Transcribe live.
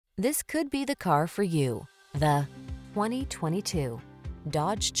This could be the car for you. The 2022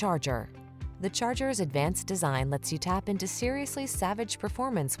 Dodge Charger. The Charger's advanced design lets you tap into seriously savage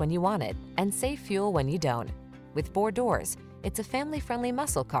performance when you want it and save fuel when you don't. With 4 doors, it's a family-friendly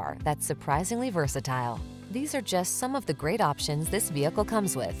muscle car that's surprisingly versatile. These are just some of the great options this vehicle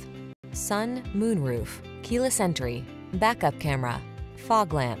comes with: sun, moonroof, keyless entry, backup camera,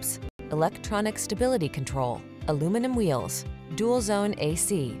 fog lamps, electronic stability control, aluminum wheels, dual zone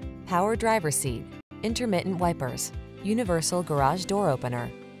AC, power driver seat, intermittent wipers, universal garage door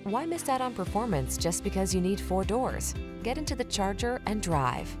opener. Why miss out on performance just because you need 4 doors? Get into the Charger and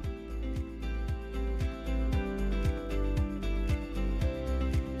drive.